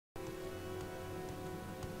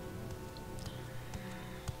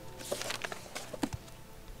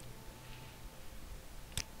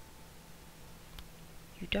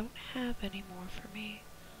don't have any more for me.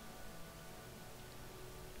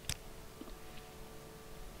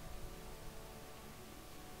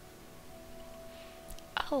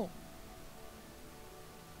 Oh.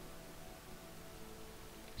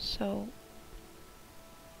 So.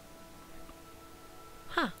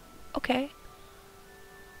 Huh. Okay.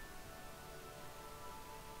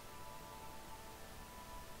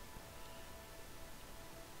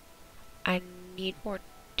 I need more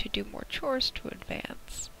to do more chores to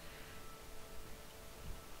advance.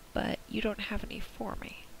 But you don't have any for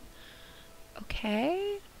me.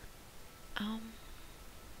 Okay.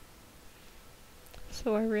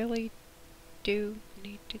 So I really do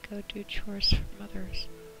need to go do chores for others.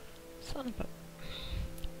 Son of a...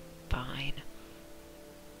 Fine.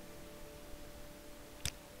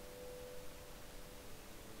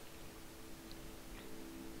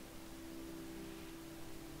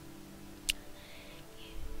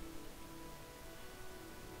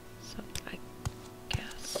 So I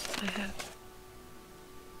guess I have...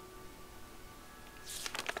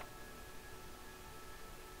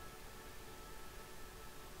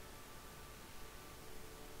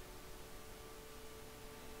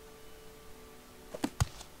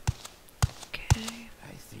 Okay.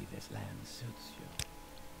 I see this land suits you.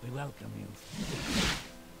 We welcome you.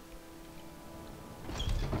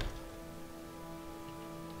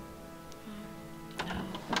 No.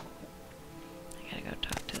 I gotta go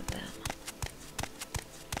talk to them.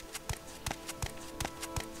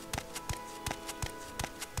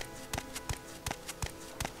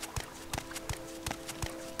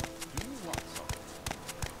 Do you want something?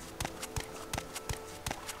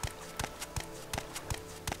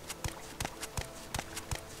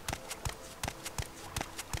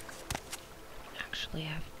 Actually,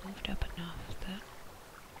 I've moved up enough that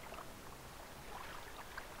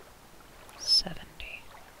 70.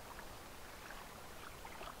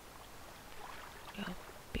 I'll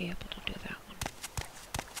be able to do that one.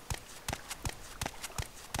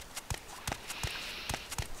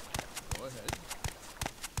 Go ahead.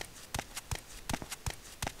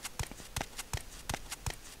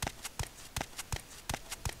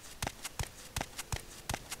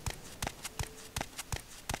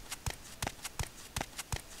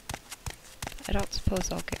 I don't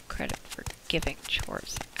suppose I'll get credit for giving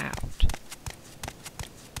chores out.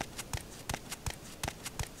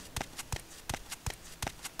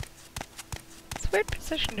 It's a weird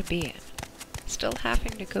position to be in. Still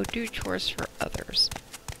having to go do chores for others.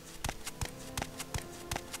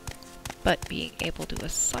 But being able to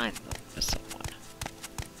assign them to someone.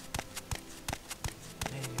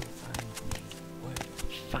 May you find me worthy.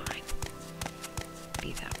 Fine.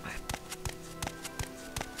 Be that way.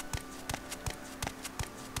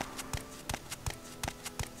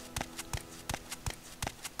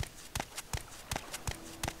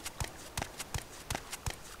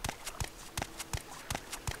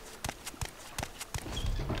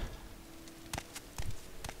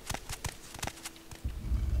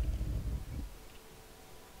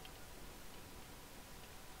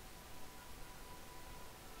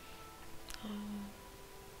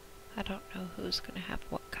 I don't know who's gonna have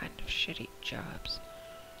what kind of shitty jobs.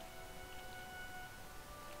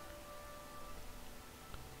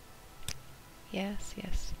 Yes,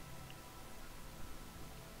 yes.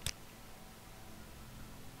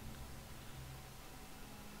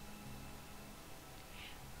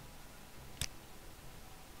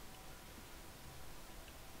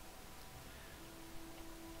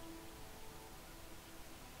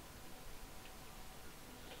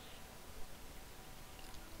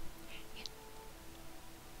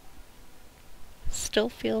 Still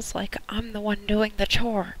feels like I'm the one doing the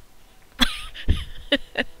chore.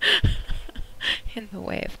 In the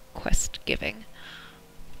way of quest giving.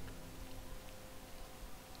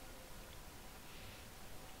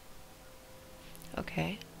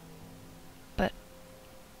 Okay. But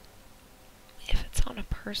if it's on a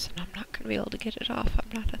person, I'm not going to be able to get it off.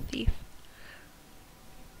 I'm not a thief.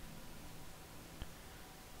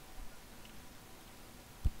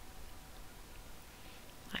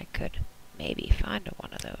 I could maybe find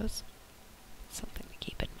one of those. Something to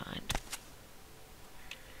keep in mind.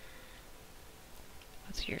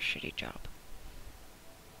 What's your shitty job?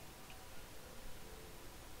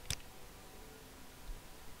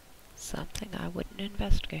 Something I wouldn't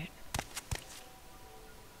investigate.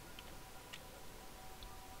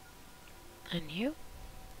 And you?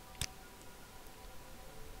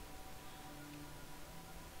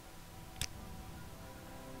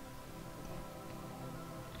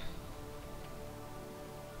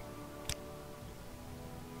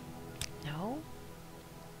 No?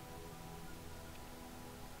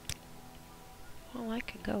 Well, I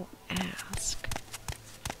can go ask.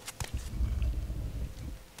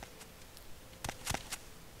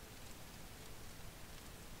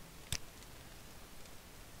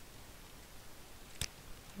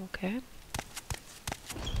 Okay.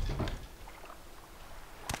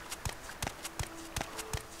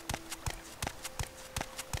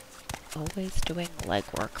 Always doing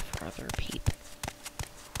legwork for other people.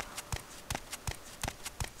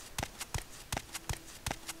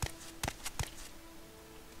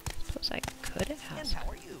 Suppose I could And ask how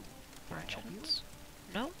are you? Can I help you? merchants.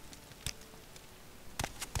 No?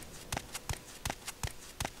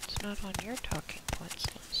 It's not on your talking points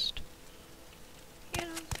list. You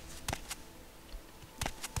know.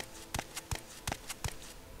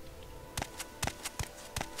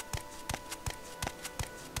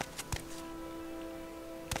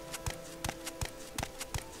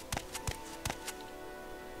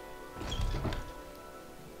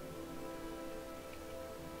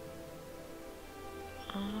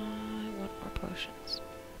 I want more potions.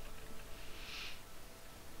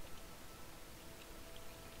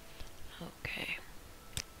 Okay.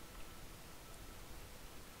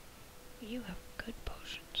 You have good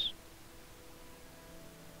potions.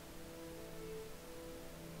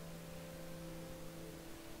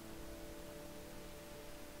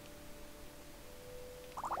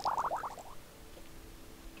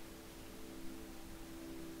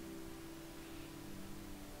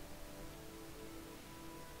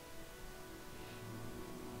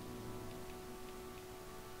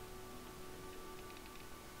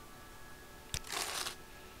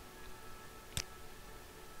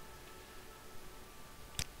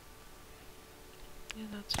 Yeah,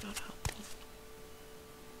 that's not helpful.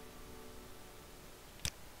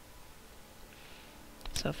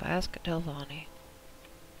 So if I ask a Delvani,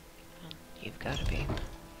 well, you've got to be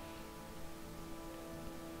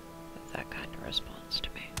with that kind of response to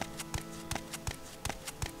me.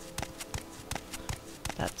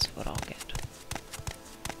 That's what I'll get.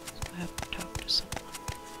 So I have to talk to someone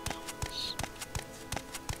else.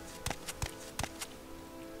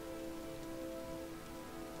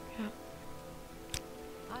 Yeah.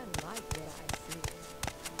 I like what I see.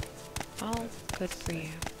 Oh, good for you.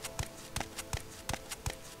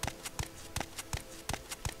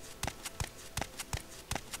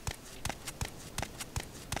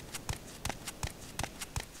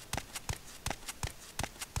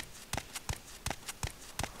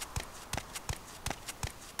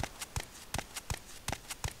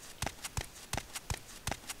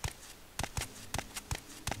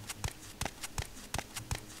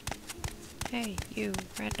 Hey, you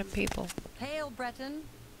random people. Hail, Breton.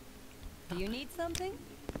 Do you need something?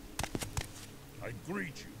 I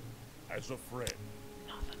greet you as a friend.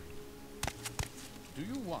 Nothing. Do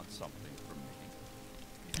you want something from me?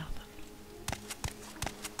 Nothing.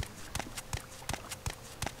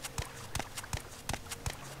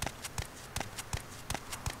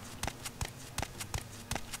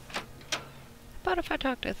 How about if I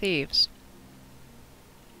talk to thieves?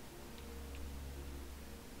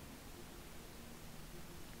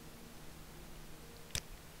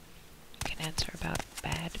 You can answer about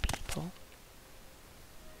bad people.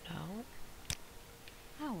 No.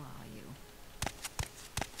 How are you?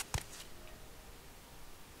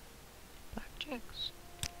 Blackjacks.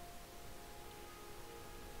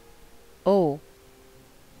 Oh.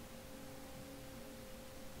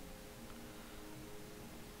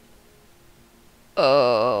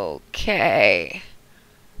 Okay.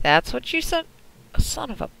 That's what you said?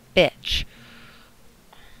 Son of a bitch.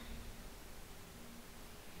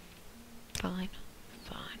 Fine.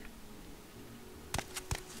 Fine.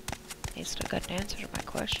 At least I got an answer to my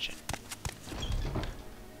question.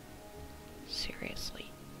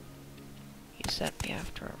 Seriously. You sent me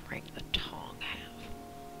after a ring the Tong have.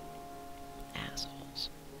 Assholes.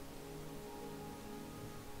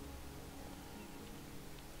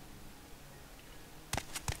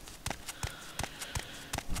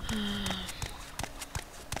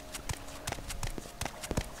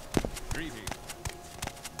 Greetings.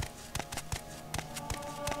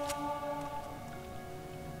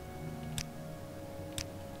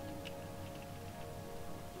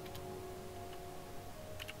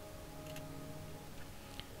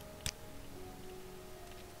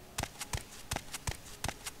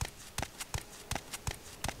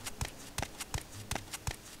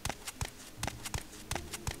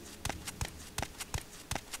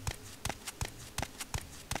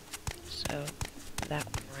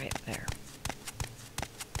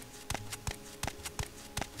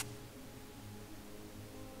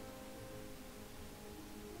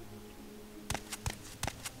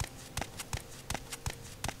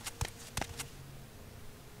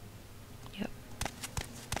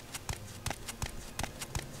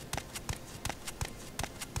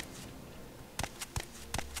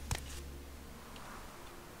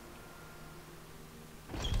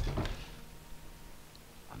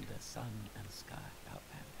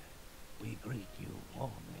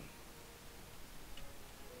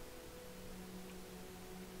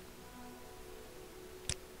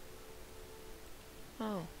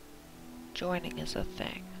 joining is a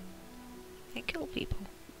thing. I kill people.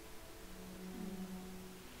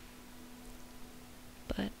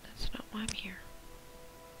 But that's not why I'm here.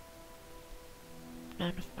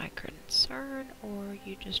 None of my concern, or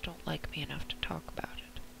you just don't like me enough to talk about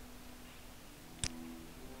it.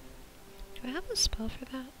 Do I have a spell for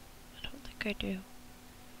that? I don't think I do.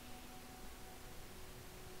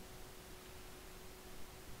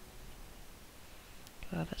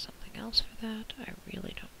 Do I have something else for that? I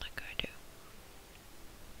really don't think I do.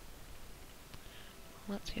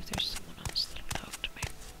 Well, let's see if there's someone else that'll talk to me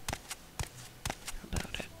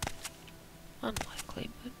about it. Unlikely,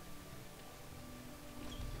 but...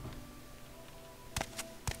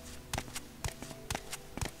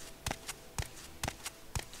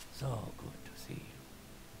 So good to see you.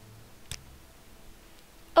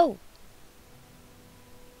 Oh!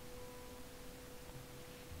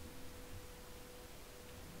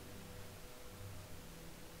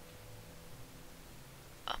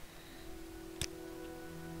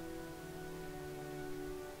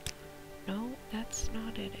 No, that's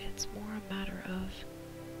not it. It's more a matter of...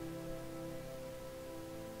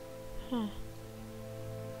 Huh.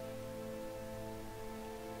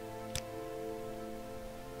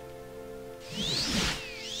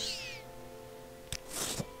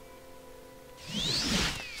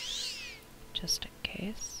 Just in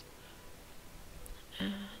case.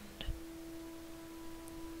 And...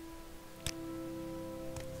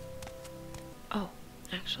 Oh,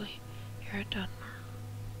 actually, you're done.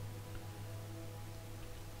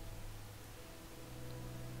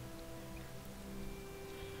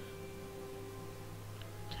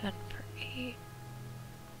 10 for 8.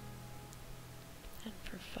 10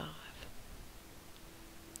 for 5.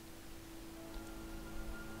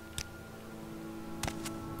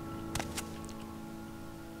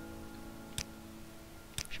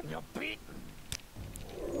 You're beaten.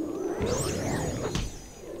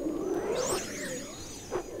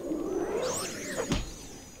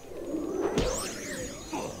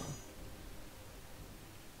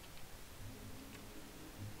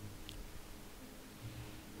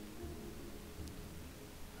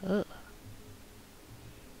 Ugh.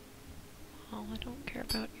 Well, I don't care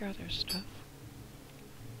about your other stuff.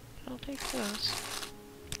 But I'll take those.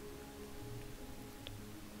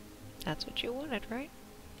 That's what you wanted, right?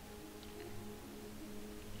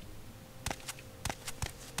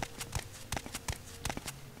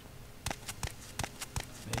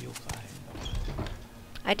 May you find.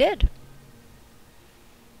 I did.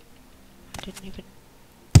 I didn't even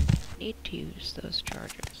need to use those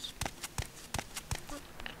charges. God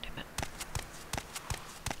damn it.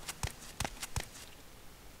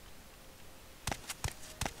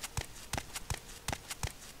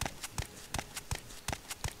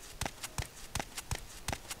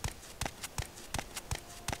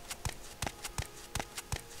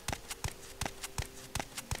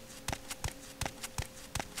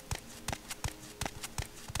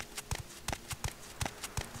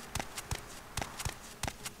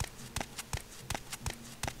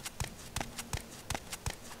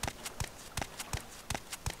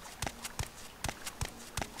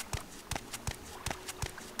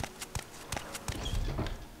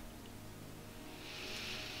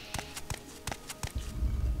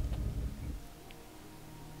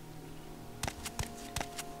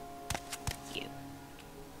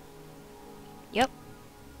 Yep.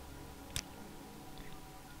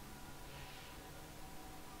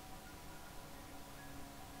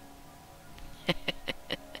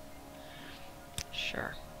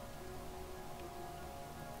 Sure.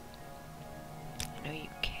 I know you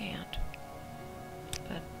can't,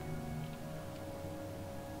 but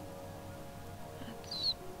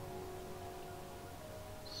let's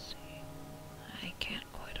see. I can't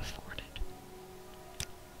quite afford it.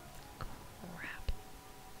 Crap.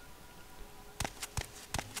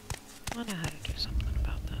 I know how to do something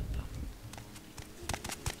about that, though.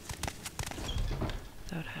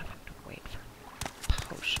 Without having to wait for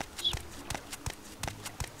potions.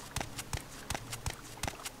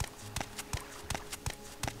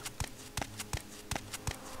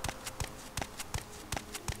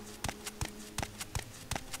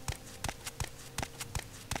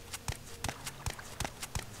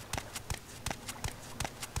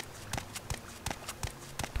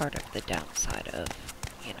 Part of the downside of,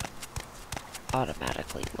 you know,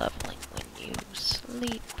 automatically leveling when you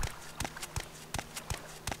sleep.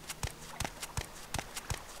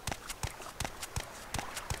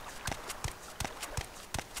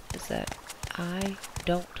 Is that I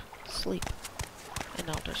don't sleep in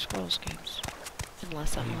Elder Scrolls games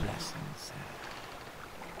unless I'm on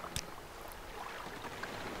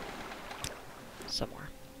somewhere.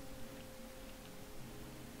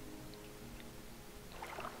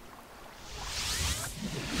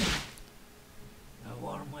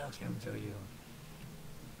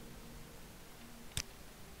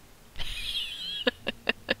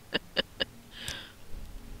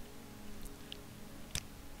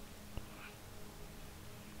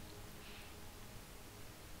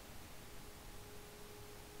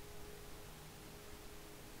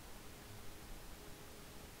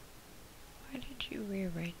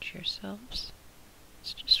 arrange yourselves.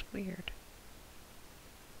 It's just weird.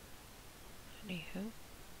 Anywho.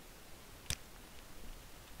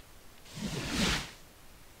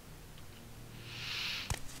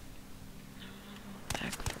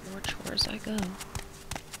 Back for more chores I go.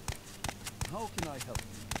 How can I help you?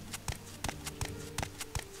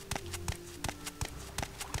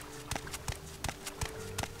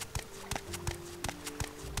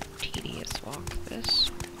 Tedious walk,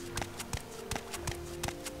 this.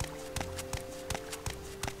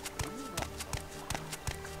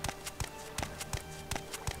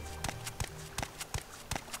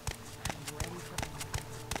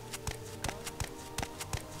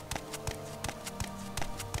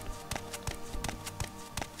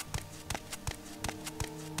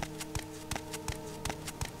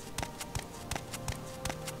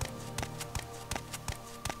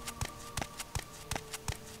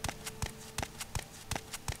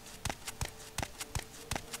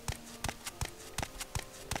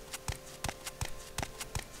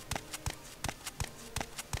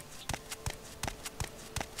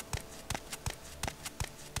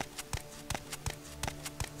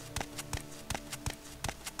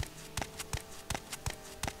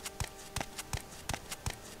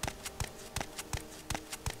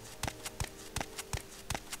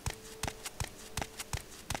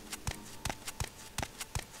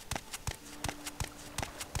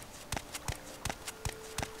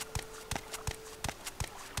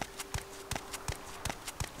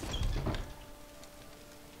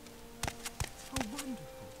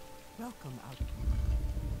 Welcome out.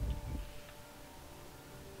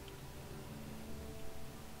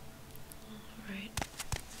 Alright.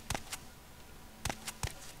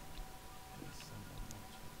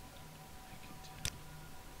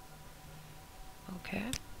 Okay.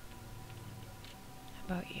 How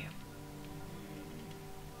about you?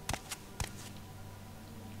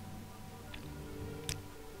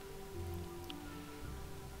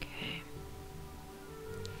 Okay.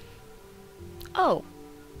 Oh!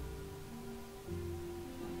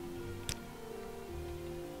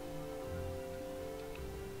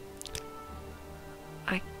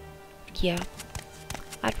 Yeah,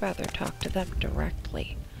 I'd rather talk to them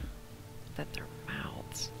directly than their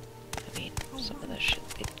mouths. I mean, some of the shit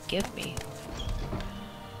they'd give me.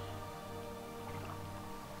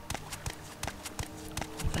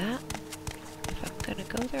 That, if I'm gonna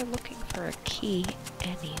go there looking for a key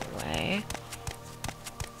anyway.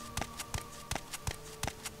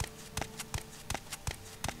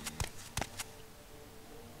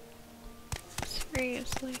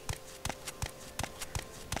 Seriously?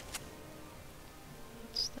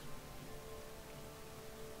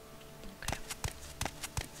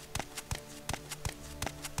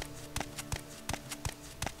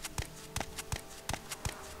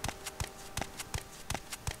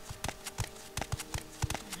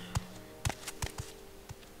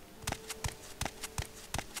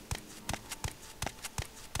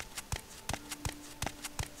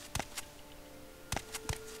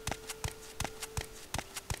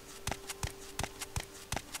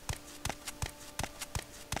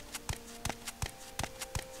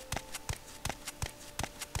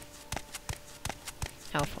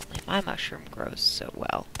 Oh, if only my mushroom grows so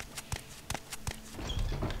well.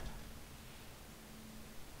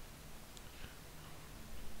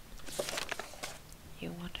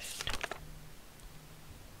 You want it.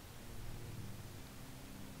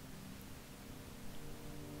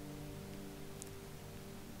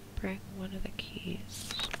 Bring one of the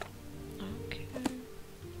keys. Okay.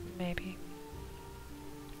 Maybe.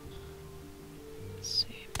 Let's see.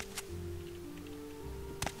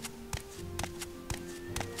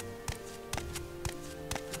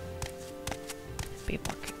 Be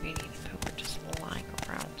more convenient if it were just lying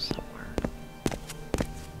around somewhere.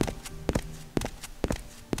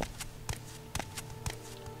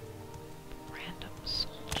 Random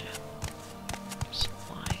soul gem just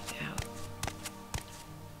lying out.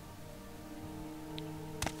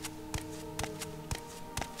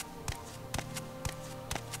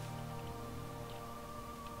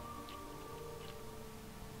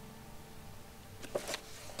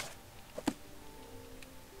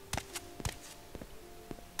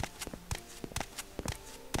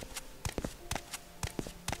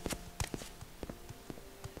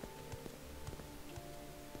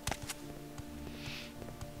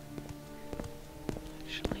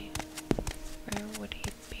 Actually, where would he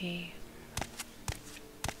be?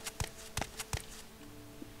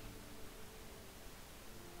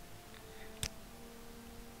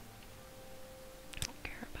 Don't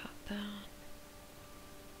care about that.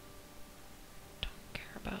 Don't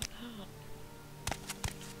care about that.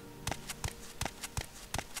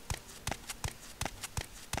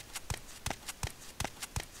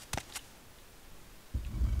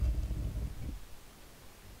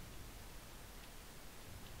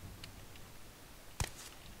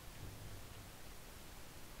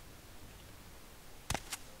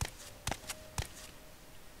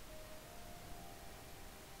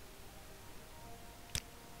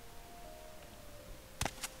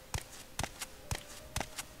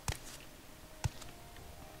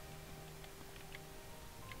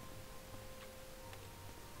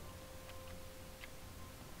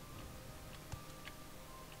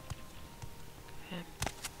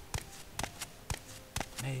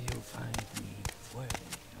 May you find me worthy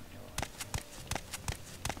of yours.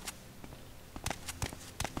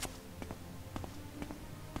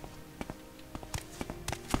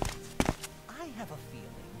 I have a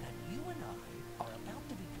feeling that you and I are about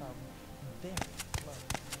to become very close.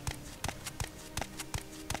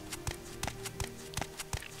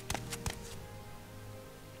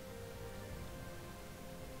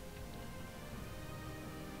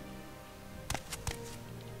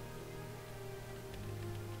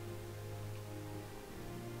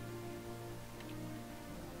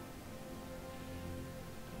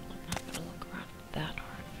 I'm not gonna look around that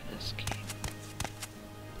hard for this key.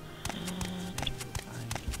 And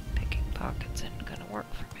picking pockets isn't gonna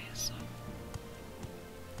work for me, so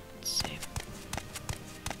let's see.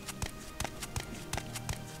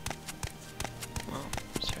 Well,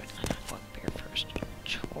 certainly not what be your first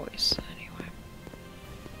choice anyway.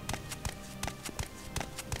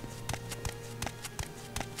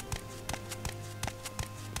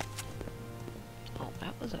 Oh,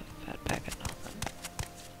 that was a fat bag of nothing.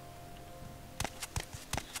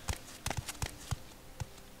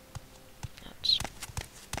 That's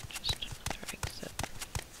just another exit.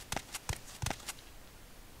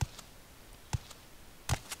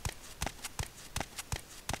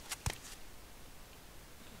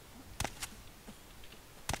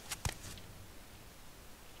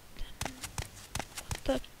 What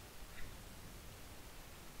the?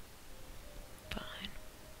 Fine.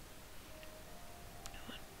 No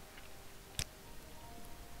one.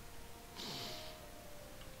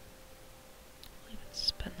 I'll even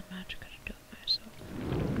spend the magic to do it myself.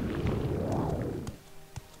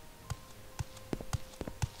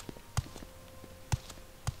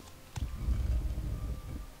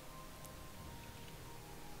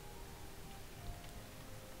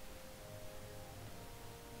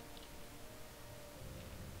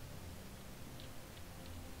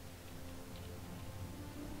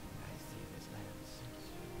 I see this land suits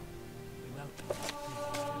you. We welcome you.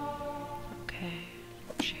 Okay,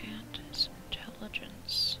 enchant is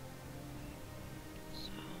intelligence.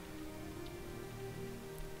 So,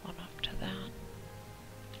 one up to that.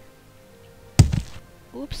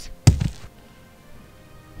 Oops.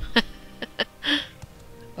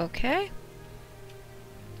 Okay.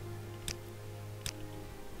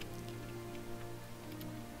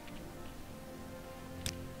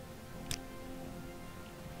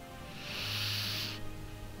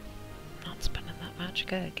 Not spending that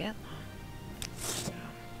magicka again, though.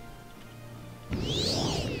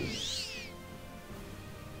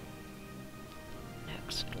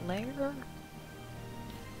 Next layer.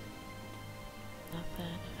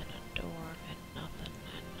 Nothing, and a door, and nothing,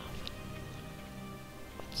 and nothing.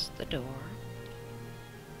 What's the door?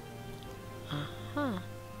 Uh-huh.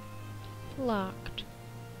 Locked.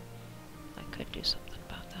 I could do something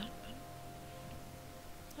about that, but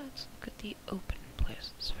let's look at the open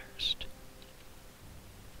places first.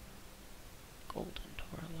 Golden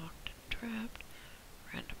door locked and trapped.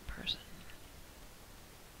 Random person.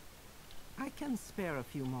 I can spare a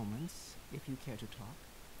few moments if you care to talk.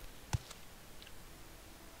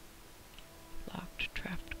 Locked,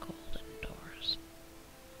 trapped, golden doors.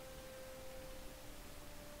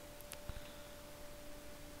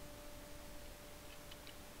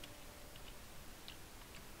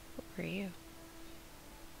 Who are you?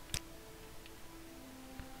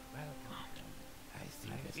 Welcome. I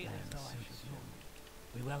see this land suits you.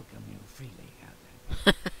 We welcome you freely,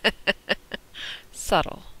 Calen.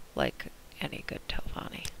 Subtle, like any good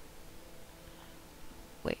Telvanni.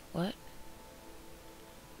 Wait, what?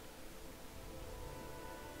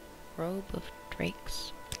 Robe of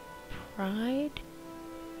Drake's Pride?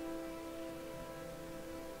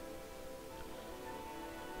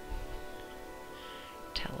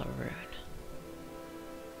 Tellarune.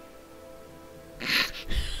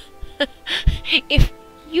 If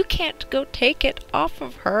you can't go take it off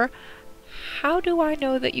of her, how do I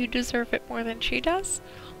know that you deserve it more than she does?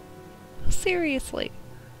 Seriously.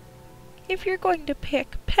 If you're going to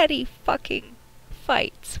pick petty fucking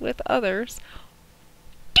fights with others,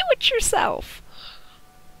 do it yourself.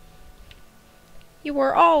 You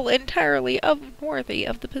are all entirely unworthy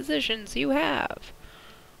of the positions you have.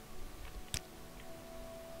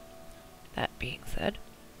 That being said,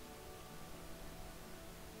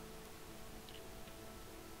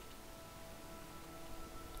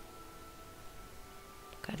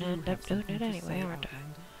 gonna end up doing it anyway, aren't I?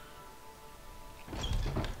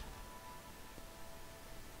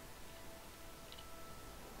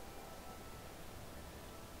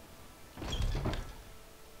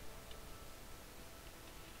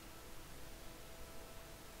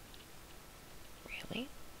 Really?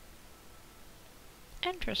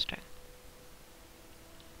 Interesting.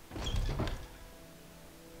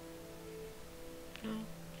 No.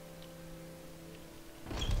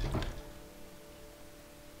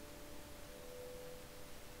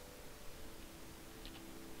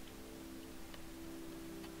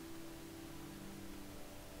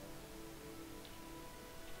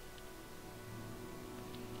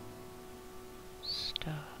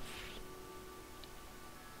 Stuff.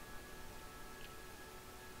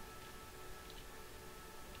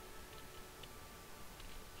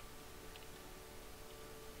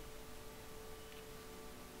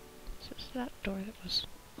 This is that door that was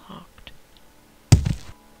locked.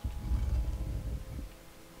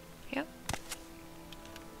 Yep.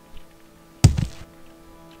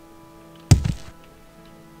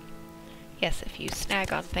 Yes, if you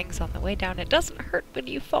snag on things on the way down, it doesn't hurt when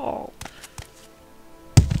you fall.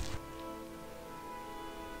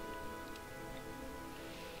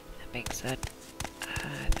 That being said,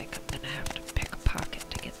 I think I'm gonna have to pick a pocket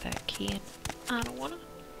to get that key in. I don't wanna.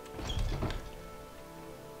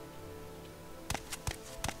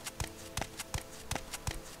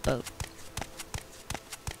 Boat.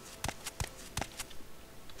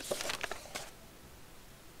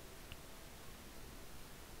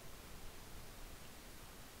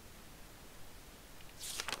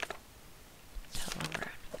 Tell them we're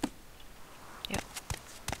at. Yep.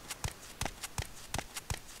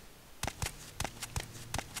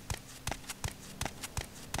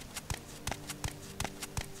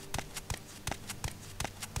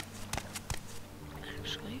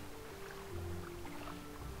 Actually.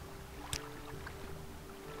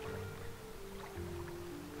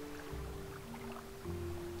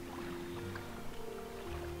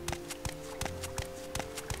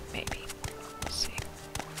 Maybe. We'll see.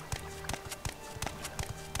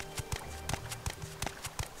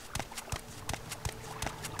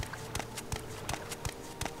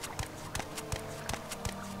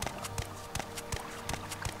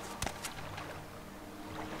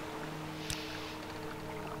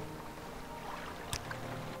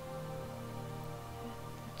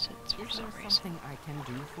 Since for Is some there reason something I can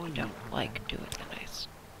do for you you? don't Calen? like doing the nice,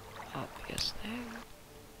 obvious thing.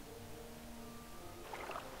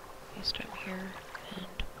 At least I'm here, and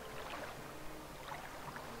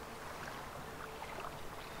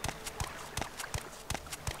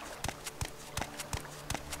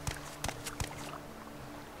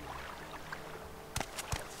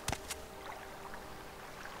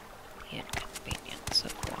the inconvenience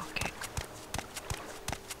of walking.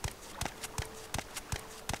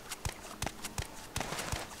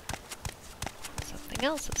 Something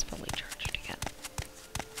else is fully charged again.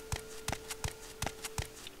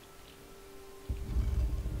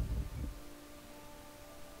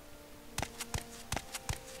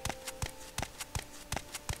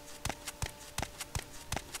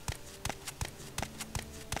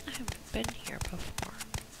 I haven't been here before.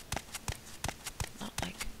 Not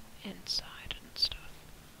like inside and stuff.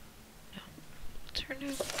 No. What's her name?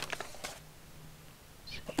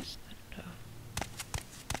 Sees the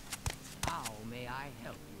How may I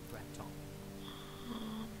help you, Breton?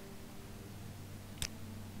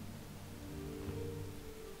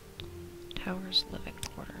 Tower's living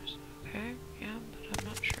quarters. Okay, yeah, but I'm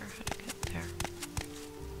not sure how to get there.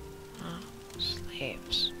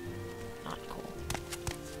 Slaves. Not cool.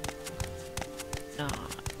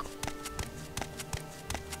 Not cool.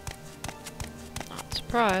 Not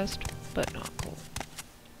surprised, but not cool.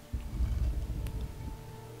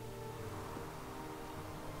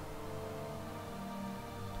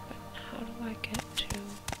 But how do I get to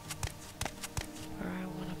where I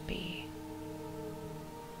want to be?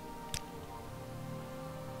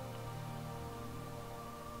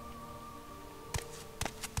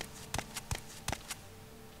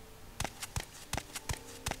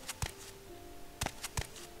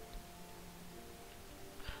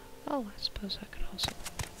 Oh, I suppose I could also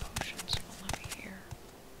look for potions while I'm here.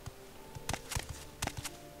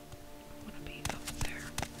 I want to be up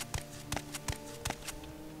there.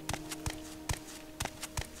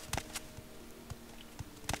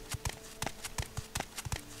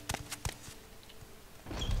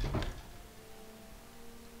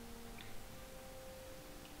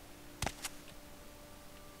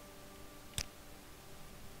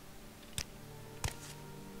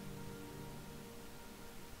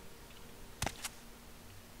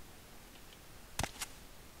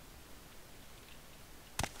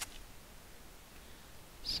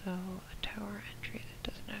 So, a tower entry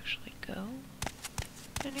that doesn't actually go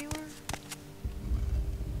anywhere?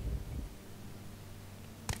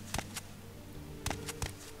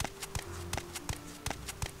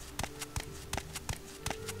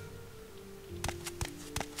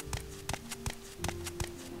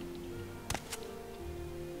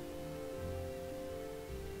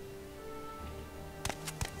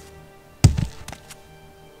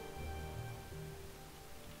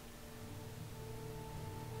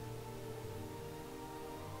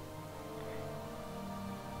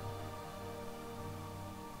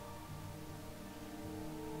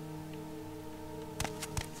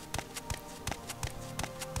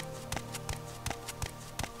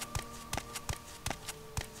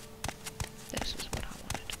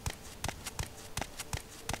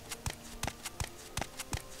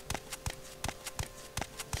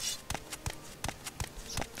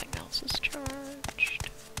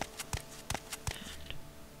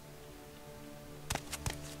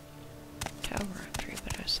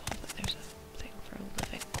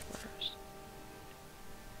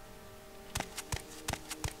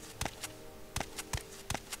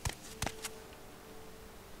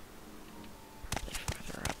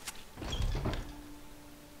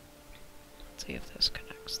 see if this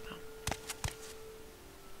connects though.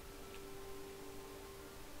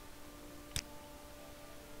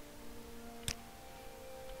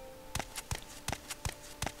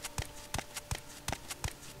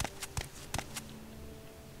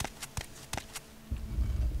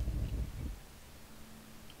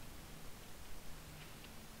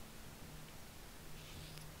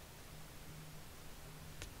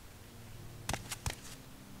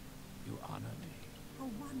 You honor me. Oh,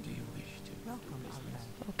 Do wonderful. you wish to Welcome, do our business?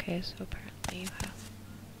 land. Okay, so apparently you have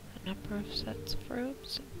a number of sets of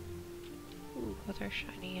robes. Ooh, other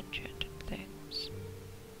shiny enchanted things.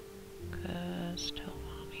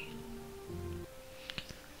 Castellani.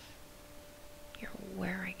 You're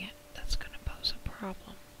wearing it. That's gonna pose a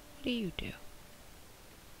problem. What do you do?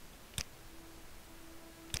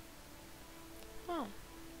 Oh.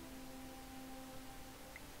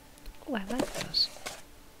 Oh, I like those.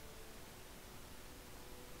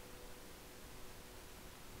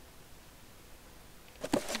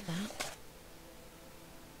 That.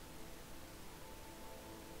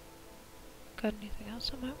 Got anything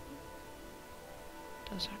else I might want?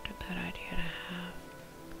 Those aren't a bad idea to have,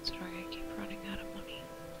 considering I keep running out of money.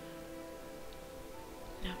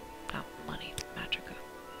 No, not money, magicka.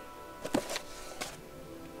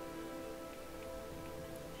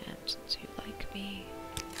 And since you like me,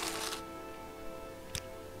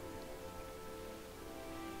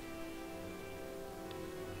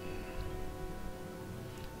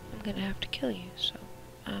 I'm gonna have to kill you, so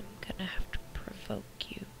I'm gonna have to provoke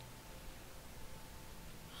you.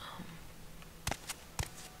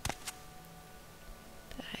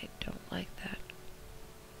 I don't like that.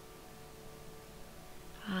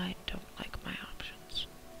 I don't like my options.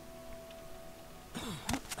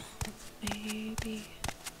 Maybe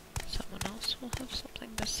someone else will have something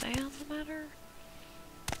to say on the matter?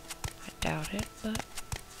 I doubt it, but...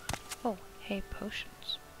 Oh, hey,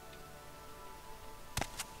 potions.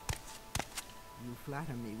 You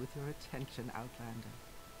flatter me with your attention, Outlander.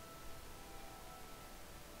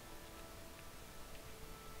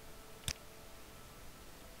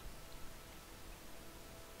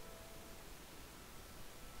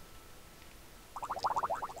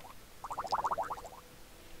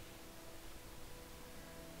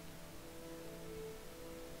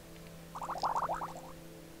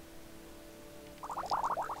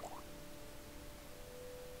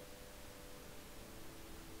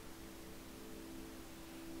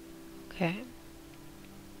 Okay.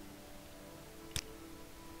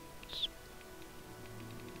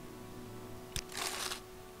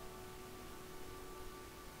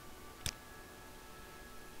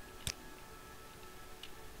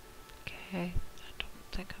 Okay, I don't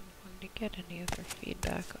think I'm going to get any other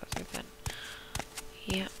feedback other than,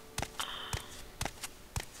 yeah,